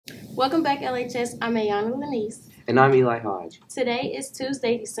Welcome back, LHS. I'm Ayunah. And I'm Eli Hodge. Today is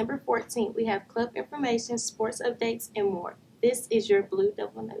Tuesday, December 14th. We have club information, sports updates, and more. This is your Blue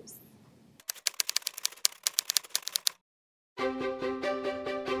Devil News.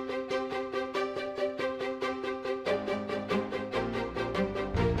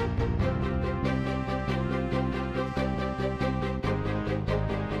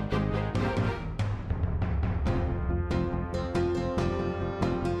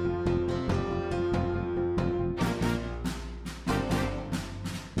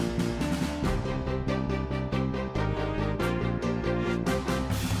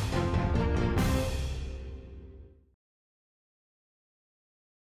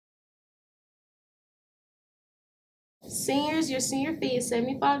 Seniors, your senior fee is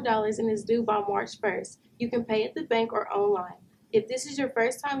 $75 and is due by March 1st. You can pay at the bank or online. If this is your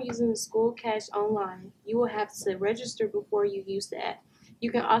first time using the school cash online, you will have to register before you use the app.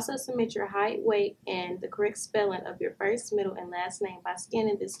 You can also submit your height, weight, and the correct spelling of your first, middle, and last name by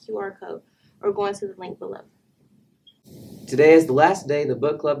scanning this QR code or going to the link below. Today is the last day the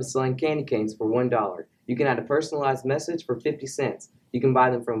book club is selling candy canes for $1. You can add a personalized message for 50 cents. You can buy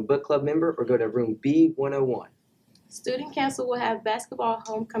them from a book club member or go to room B101. Student Council will have basketball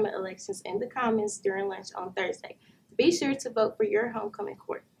homecoming elections in the Commons during lunch on Thursday. Be sure to vote for your homecoming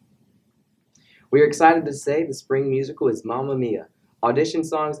court. We are excited to say the spring musical is Mamma Mia. Audition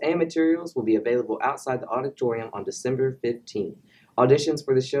songs and materials will be available outside the auditorium on December 15th. Auditions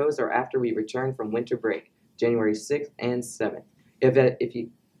for the shows are after we return from winter break, January 6th and 7th.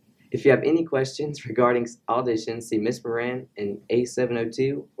 If you have any questions regarding auditions, see Miss Moran in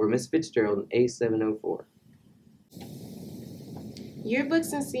A702 or Miss Fitzgerald in A704.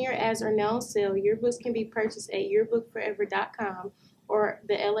 Yearbooks and senior ads are now on sale. Yearbooks can be purchased at yearbookforever.com or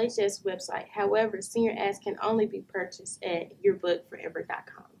the LHS website. However, senior ads can only be purchased at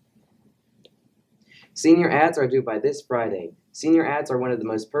yearbookforever.com. Senior ads are due by this Friday. Senior ads are one of the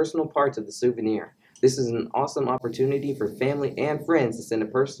most personal parts of the souvenir. This is an awesome opportunity for family and friends to send a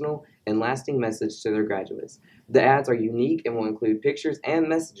personal and lasting message to their graduates. The ads are unique and will include pictures and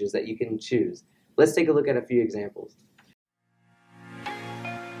messages that you can choose. Let's take a look at a few examples.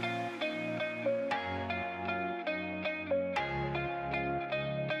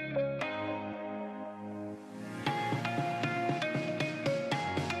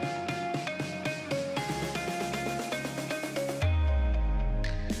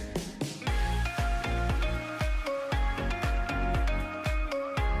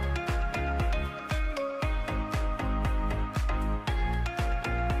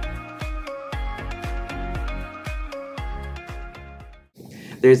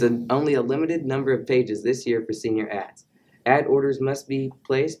 There's only a limited number of pages this year for senior ads. Ad orders must be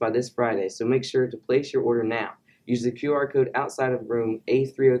placed by this Friday, so make sure to place your order now. Use the QR code outside of room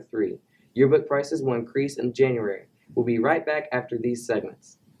A303. Yearbook prices will increase in January. We'll be right back after these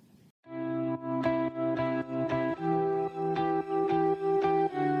segments.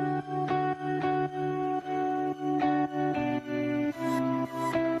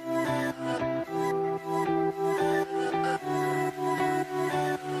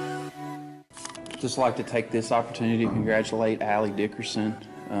 Just like to take this opportunity to congratulate Aly Dickerson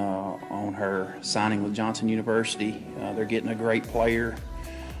on her signing with Johnson University. They're getting a great player,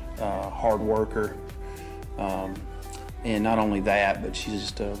 hard worker, and not only that, but she's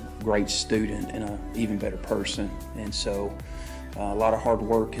just a great student and an even better person. And so a lot of hard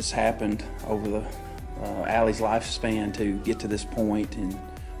work has happened over the Aly's lifespan to get to this point, and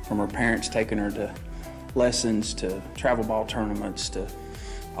from her parents taking her to lessons, to travel ball tournaments, to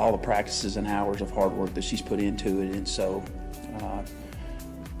all the practices and hours of hard work that she's put into it. And so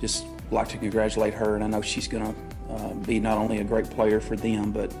just like to congratulate her, and I know she's going to be not only a great player for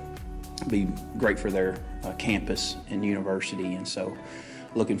them, but be great for their campus and university. And so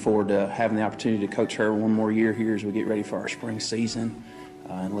looking forward to having the opportunity to coach her one more year here as we get ready for our spring season,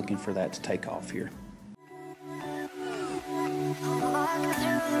 and looking for that to take off here.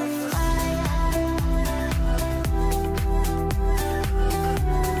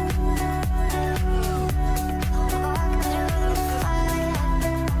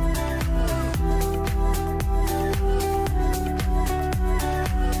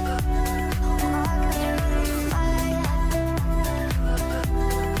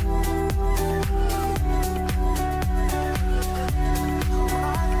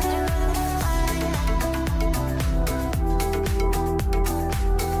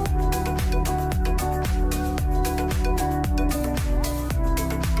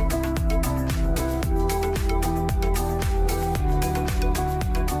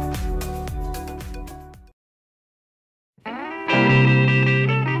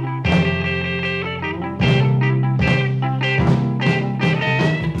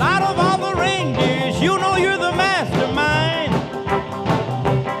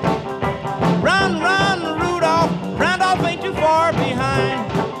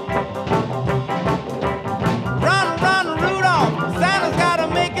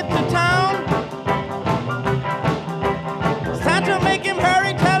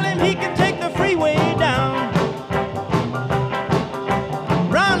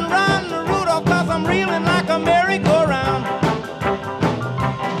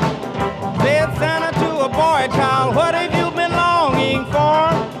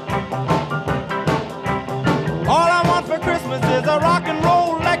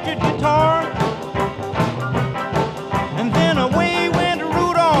 guitar. And then away went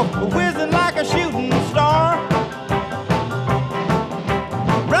Rudolph, whizzing like a shooting star.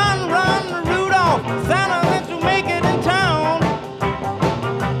 Run, run, Rudolph, Santa wants to make it in town.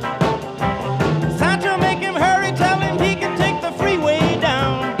 Santa, make him hurry, tell him he can take the freeway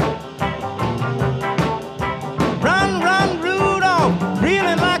down. Run, run, Rudolph,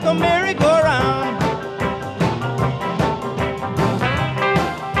 reeling like a merry-go-round.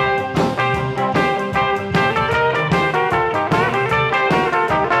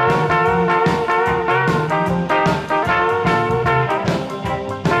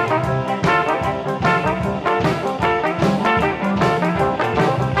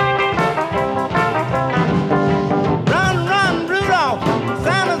 Run, run, Rudolph,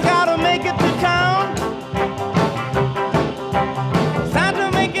 Santa's gotta make it to town.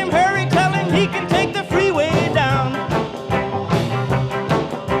 Santa, make him hurry, tell him he can take the freeway down.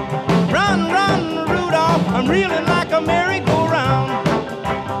 Run, run, Rudolph, I'm reeling like a merry-go-round.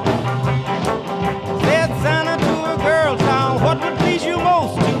 Said Santa to a girl child, what would please you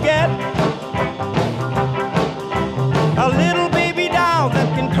most to get? A little baby doll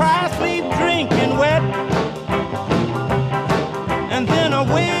that can cry, sleep, drink, and wet. And then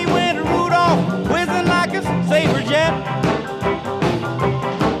away went Rudolph, whizzing like a saber jet.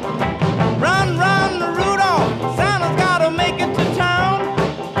 Run, run, Rudolph, Santa's gotta make it to town.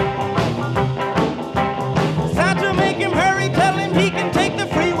 Santa, make him hurry, tell him he can take the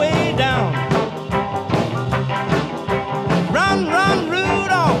freeway down. Run, run,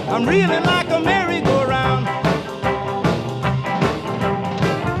 Rudolph, I'm reeling like a merry-go-round.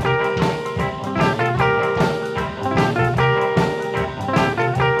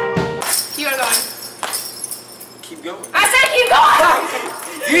 Keep on going. Keep going. I said keep going!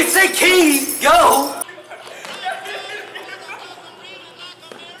 You say keep, go!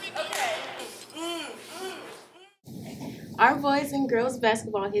 Our boys and girls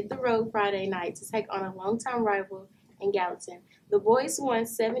basketball hit the road Friday night to take on a longtime rival in Gallatin. The boys won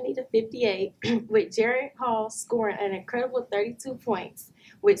 70-58 with Jared Hall scoring an incredible 32 points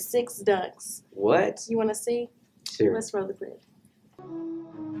with 6 dunks. What? You want to see? Sure. Let's roll the clip.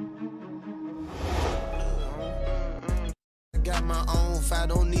 Got my own fight,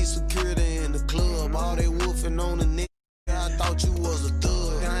 don't need security in the club. All they wolfing on the nigga, I thought you was a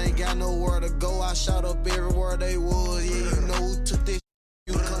thug. I ain't got nowhere to go, I shot up everywhere they was. Yeah, you know who took this,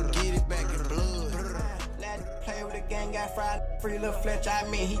 you come get it back in blood. Lad play with the gang, got fried, free little Fletch, I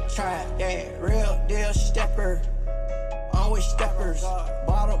mean he tried. Yeah, real deal stepper, always steppers.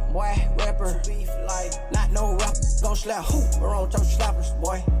 Bottom boy, rapper, not no rap, gon' slap who, we're on your slappers,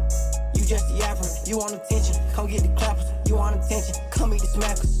 boy. You just the yapper, you want attention, come get the clappers. You want attention, come eat the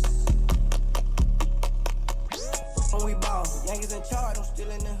smackers. When we ball, Yankees in charge, I'm still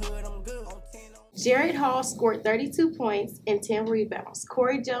in the hood, I'm good. On 10, Jared Hall scored 32 points and 10 rebounds.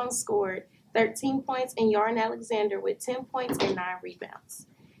 Corey Jones scored 13 points and Yarn Alexander with 10 points and 9 rebounds.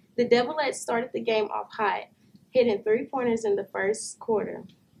 The Devilettes started the game off hot, hitting 3-pointers in the first quarter.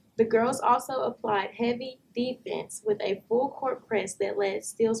 The girls also applied heavy defense with a full-court press that led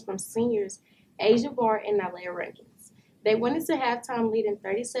steals from seniors Asia Barr and Nalea Rankins. They went into halftime leading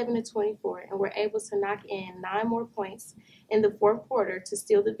 37-24 and were able to knock in 9 more points in the fourth quarter to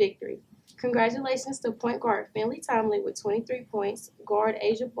steal the victory. Congratulations to point guard Finley Tomley with 23 points, guard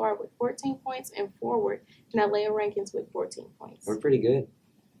Asia Barr with 14 points, and forward Nalea Rankins with 14 points. We're pretty good.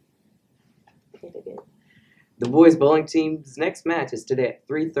 Okay, they're good. The boys bowling team's next match is today at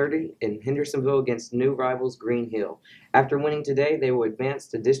 3:30 in Hendersonville against new rivals Green Hill. After winning today, they will advance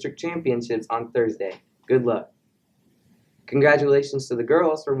to district championships on Thursday. Good luck. Congratulations to the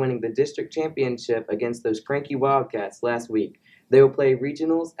girls for winning the district championship against those cranky Wildcats last week. They will play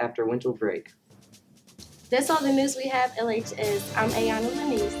regionals after winter break. That's all the news we have, LHS. I'm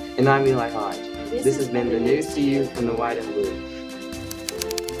Ayunah. And I'm Eli Hodge. This has been the news to you from the White and Blue.